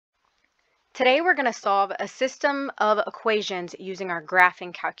Today we're going to solve a system of equations using our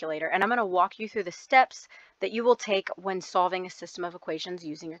graphing calculator, and I'm going to walk you through the steps that you will take when solving a system of equations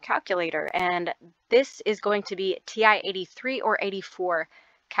using your calculator. And this is going to be TI 83 or 84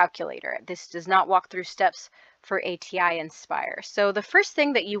 calculator. This does not walk through steps for ATI Inspire. So the first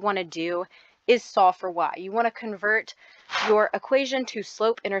thing that you want to do is solve for y. You want to convert your equation to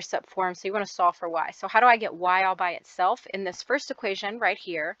slope-intercept form, so you want to solve for y. So how do I get y all by itself? In this first equation right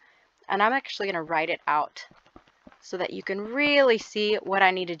here, and I'm actually going to write it out so that you can really see what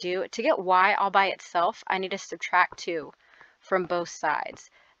I need to do. To get y all by itself, I need to subtract 2 from both sides.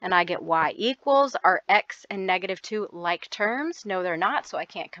 And I get y equals, are x and -2 like terms? No, they're not, so I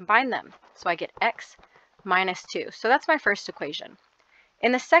can't combine them. So I get x minus 2. So that's my first equation.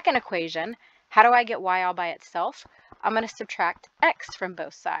 In the second equation, how do I get y all by itself? I'm going to subtract x from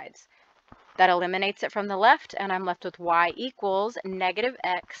both sides. That eliminates it from the left, and I'm left with y equals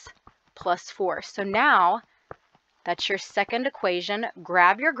 -x plus 4. So now, that's your second equation.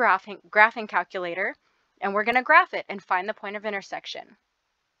 Grab your graphing calculator, and we're going to graph it and find the point of intersection.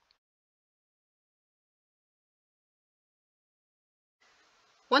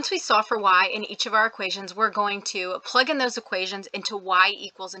 Once we solve for y in each of our equations, we're going to plug in those equations into y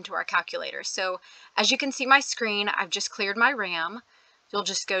equals into our calculator. So as you can see my screen, I've just cleared my RAM. You'll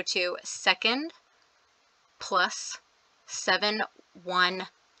just go to second plus 712,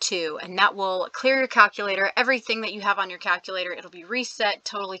 and that will clear your calculator. Everything that you have on your calculator, it'll be reset,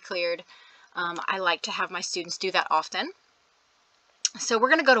 totally cleared. I like to have my students do that often. So we're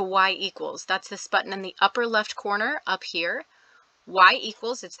going to go to y equals. That's this button in the upper left corner up here. Y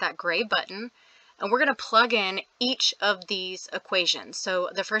equals, it's that gray button, and we're going to plug in each of these equations. So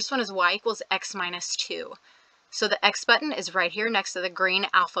the first one is y equals x minus 2. So the x button is right here next to the green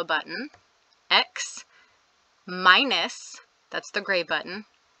alpha button. X minus, that's the gray button,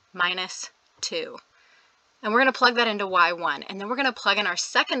 minus 2. And we're going to plug that into y1. And then we're going to plug in our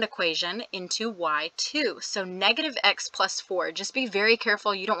second equation into y2. So -x plus 4. Just be very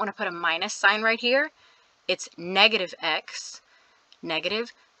careful. You don't want to put a minus sign right here. It's -x,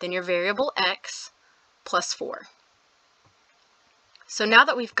 negative, then your variable x plus 4. So now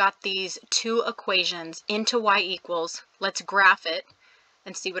that we've got these two equations into y equals, let's graph it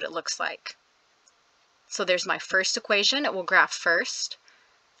and see what it looks like. So there's my first equation. It will graph first,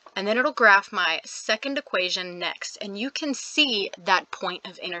 and then it'll graph my second equation next, and you can see that point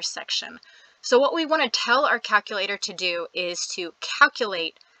of intersection. So what we want to tell our calculator to do is to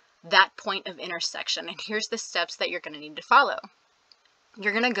calculate that point of intersection, and here's the steps that you're going to need to follow.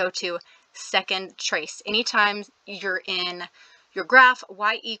 You're going to go to second trace. Anytime you're in your graph,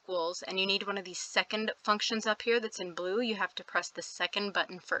 y equals, and you need one of these second functions up here that's in blue, you have to press the second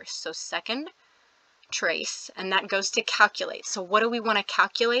button first. So second trace, and that goes to calculate. So what do we want to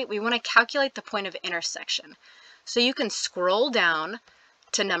calculate? We want to calculate the point of intersection. So you can scroll down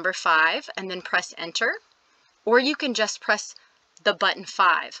to number 5 and then press enter, or you can just press the button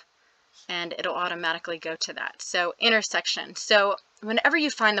 5 and it'll automatically go to that. So intersection. So whenever you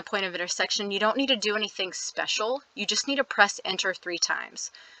find the point of intersection, you don't need to do anything special. You just need to press enter 3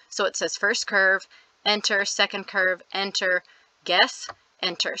 times. So it says first curve, enter, second curve, enter, guess,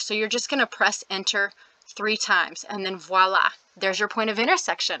 enter. So you're just going to press enter 3 times, and then voila, there's your point of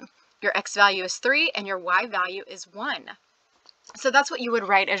intersection. Your x value is 3 and your y value is 1. So that's what you would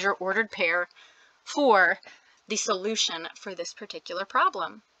write as your ordered pair for the solution for this particular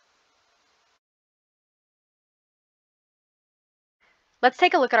problem. Let's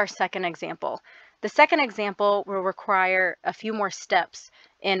take a look at our second example. The second example will require a few more steps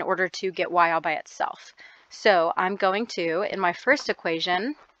in order to get y all by itself. So I'm going to, in my first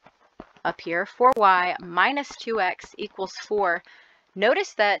equation, up here, 4y minus 2x equals 4.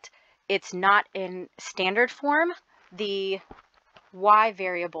 Notice that it's not in standard form. The y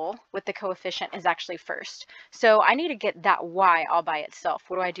variable with the coefficient is actually first. So I need to get that y all by itself.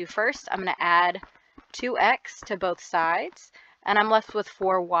 What do I do first? I'm going to add 2x to both sides, and I'm left with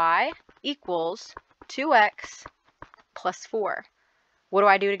 4y equals 2x plus 4. What do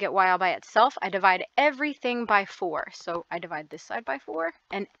I do to get y all by itself? I divide everything by 4. So I divide this side by 4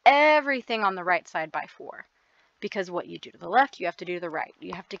 and everything on the right side by 4. Because what you do to the left, you have to do to the right.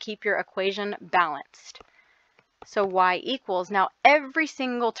 You have to keep your equation balanced. So y equals, now every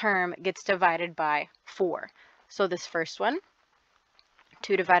single term gets divided by 4. So this first one,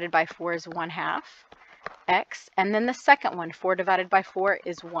 2 divided by 4 is 1/2 x, and then the second one, 4 divided by 4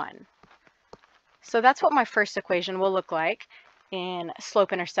 is 1. So that's what my first equation will look like in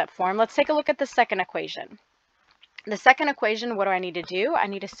slope-intercept form. Let's take a look at the second equation. The second equation, what do I need to do? I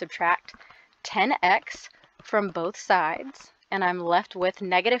need to subtract 10x from both sides, and I'm left with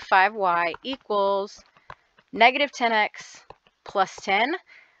negative 5y equals negative 10x plus 10.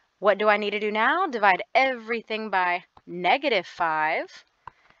 What do I need to do now? Divide everything by negative 5,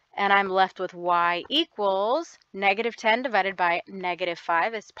 and I'm left with y equals negative 10 divided by negative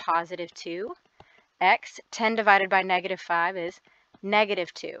 5 is positive 2. X, 10 divided by negative 5 is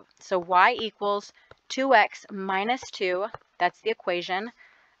negative 2. So y equals 2x minus 2. That's the equation,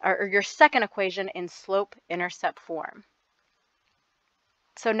 or your second equation in slope-intercept form.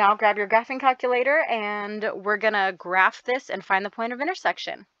 So now grab your graphing calculator, and we're going to graph this and find the point of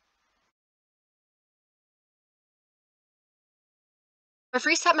intersection. I've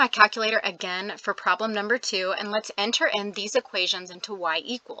reset my calculator again for problem number 2, and let's enter in these equations into y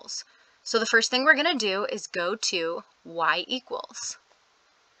equals. So the first thing we're going to do is go to y equals.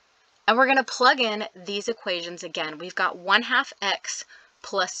 And we're going to plug in these equations again. We've got 1/2 x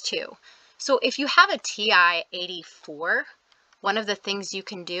plus 2. So if you have a TI 84, one of the things you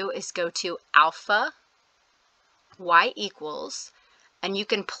can do is go to alpha y equals, and you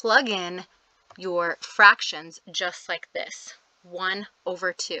can plug in your fractions just like this. 1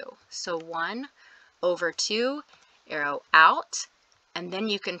 over 2. So 1 over 2, arrow out, and then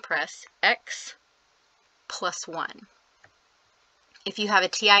you can press x plus 1. If you have a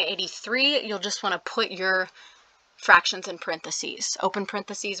TI 83, you'll just want to put your fractions in parentheses. Open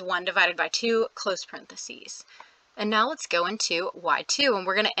parentheses, 1 divided by 2, close parentheses. And now let's go into y2, and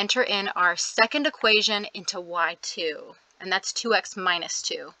we're going to enter in our second equation into y2, and that's 2x minus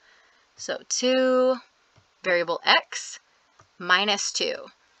 2. So 2 variable x minus 2.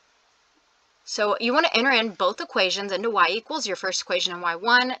 So you want to enter in both equations into y equals, your first equation in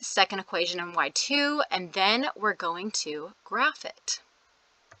y1, second equation in y2, and then we're going to graph it.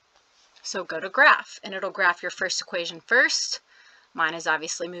 So go to graph, and it'll graph your first equation first. Mine is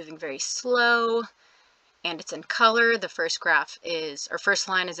obviously moving very slow, and it's in color. The first graph is, or first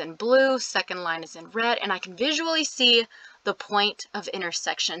line is in blue, second line is in red, and I can visually see the point of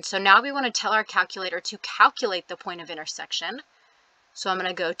intersection. So now we want to tell our calculator to calculate the point of intersection. So I'm going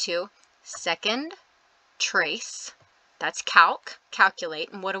to go to second, trace, that's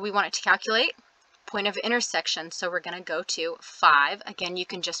calculate, and what do we want it to calculate? Point of intersection. So we're going to go to 5. Again, you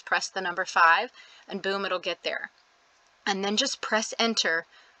can just press the number 5, and boom, it'll get there. And then just press enter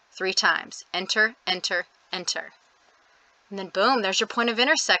 3 times. Enter, enter, enter. And then boom, there's your point of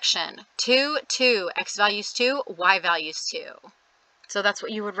intersection. 2, 2, x values 2, y values 2. So that's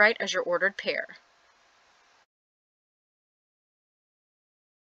what you would write as your ordered pair.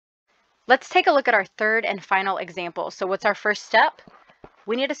 Let's take a look at our third and final example. So what's our first step?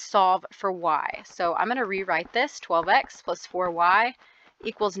 We need to solve for y. So I'm going to rewrite this. 12x plus 4y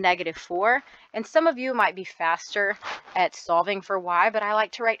equals negative 4. And some of you might be faster at solving for y, but I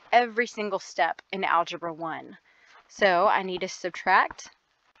like to write every single step in Algebra 1. So I need to subtract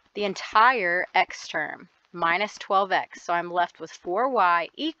the entire x term, minus 12x. So I'm left with 4y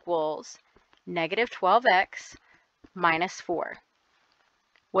equals negative 12x minus 4.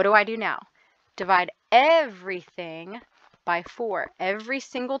 What do I do now? Divide everything by 4. Every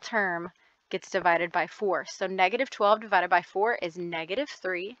single term gets divided by 4. So negative 12 divided by 4 is negative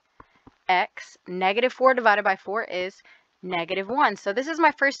 3. X, negative 4 divided by 4 is negative 1. So this is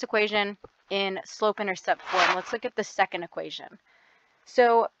my first equation in slope-intercept form. Let's look at the second equation.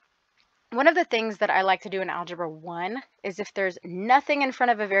 So one of the things that I like to do in Algebra 1 is if there's nothing in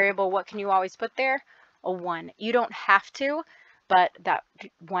front of a variable, what can you always put there? A 1. You don't have to, but that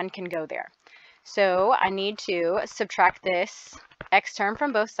 1 can go there. So I need to subtract this x term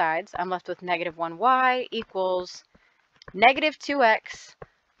from both sides. I'm left with negative 1y equals negative 2x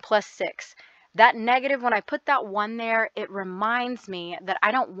plus 6. That negative, when I put that 1 there, it reminds me that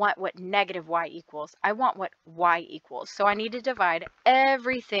I don't want what negative y equals. I want what y equals. So I need to divide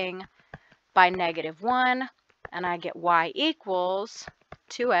everything by negative 1, and I get y equals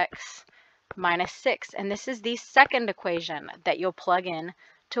 2x minus 6. And this is the second equation that you'll plug in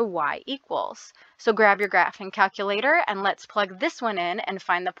to y equals. So grab your graphing calculator, and let's plug this one in and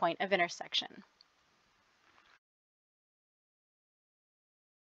find the point of intersection.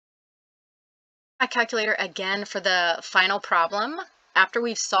 My calculator again for the final problem. After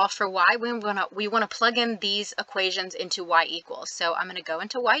we've solved for y, we want to plug in these equations into y equals. So I'm going to go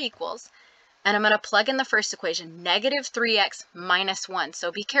into y equals, and I'm going to plug in the first equation, negative 3x minus 1.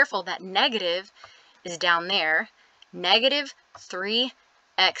 So be careful, that negative is down there. Negative 3x,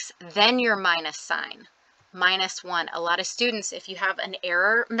 then your minus sign. Minus 1. A lot of students, if you have an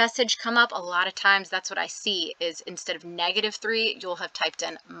error message come up, a lot of times that's what I see is instead of negative 3, you'll have typed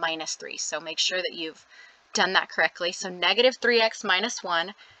in minus 3. So make sure that you've done that correctly. So negative 3x minus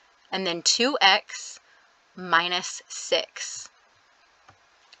 1, and then 2x minus 6.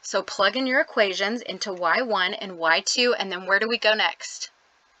 So plug in your equations into y1 and y2, and then where do we go next?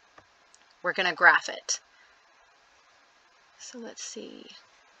 We're going to graph it. So let's see.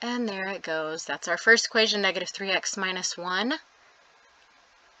 And there it goes. That's our first equation, negative 3x minus 1.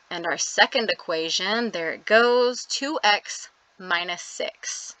 And our second equation, there it goes, 2x minus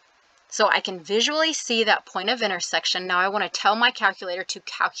 6. So I can visually see that point of intersection. Now I want to tell my calculator to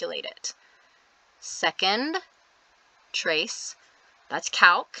calculate it. Second, trace. That's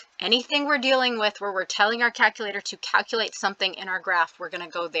calc. Anything we're dealing with where we're telling our calculator to calculate something in our graph, we're going to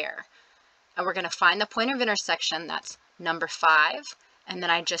go there. And we're going to find the point of intersection. That's number 5. And then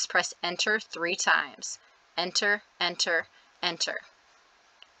I just press enter 3 times. Enter, enter, enter.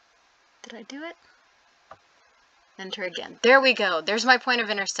 Did I do it? Enter again. There we go. There's my point of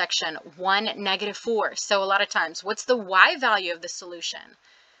intersection, 1, negative 4. So a lot of times, what's the y value of the solution?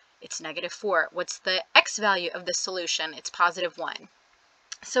 It's negative 4. What's the x value of the solution? It's positive 1.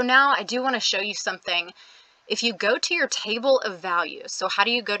 So now I do want to show you something. If you go to your table of values, so how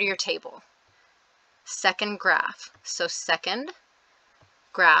do you go to your table? Second graph. So second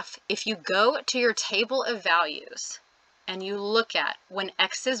graph, if you go to your table of values and you look at when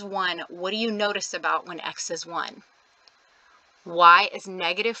x is 1, what do you notice about when x is 1? Y is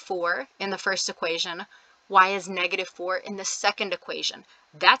negative 4 in the first equation. Y is negative 4 in the second equation.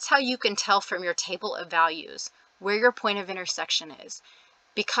 That's how you can tell from your table of values where your point of intersection is.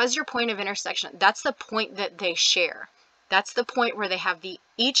 Because your point of intersection, that's the point that they share. That's the point where they have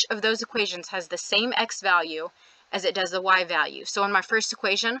each of those equations has the same x value as it does the y value. So in my first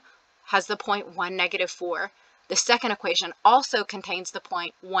equation has the point 1, negative 4. The second equation also contains the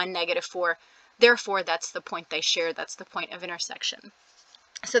point 1, negative 4. Therefore, that's the point they share. That's the point of intersection.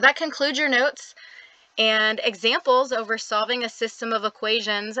 So that concludes your notes and examples over solving a system of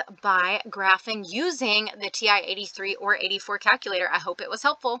equations by graphing using the TI-83 or 84 calculator. I hope it was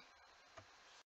helpful.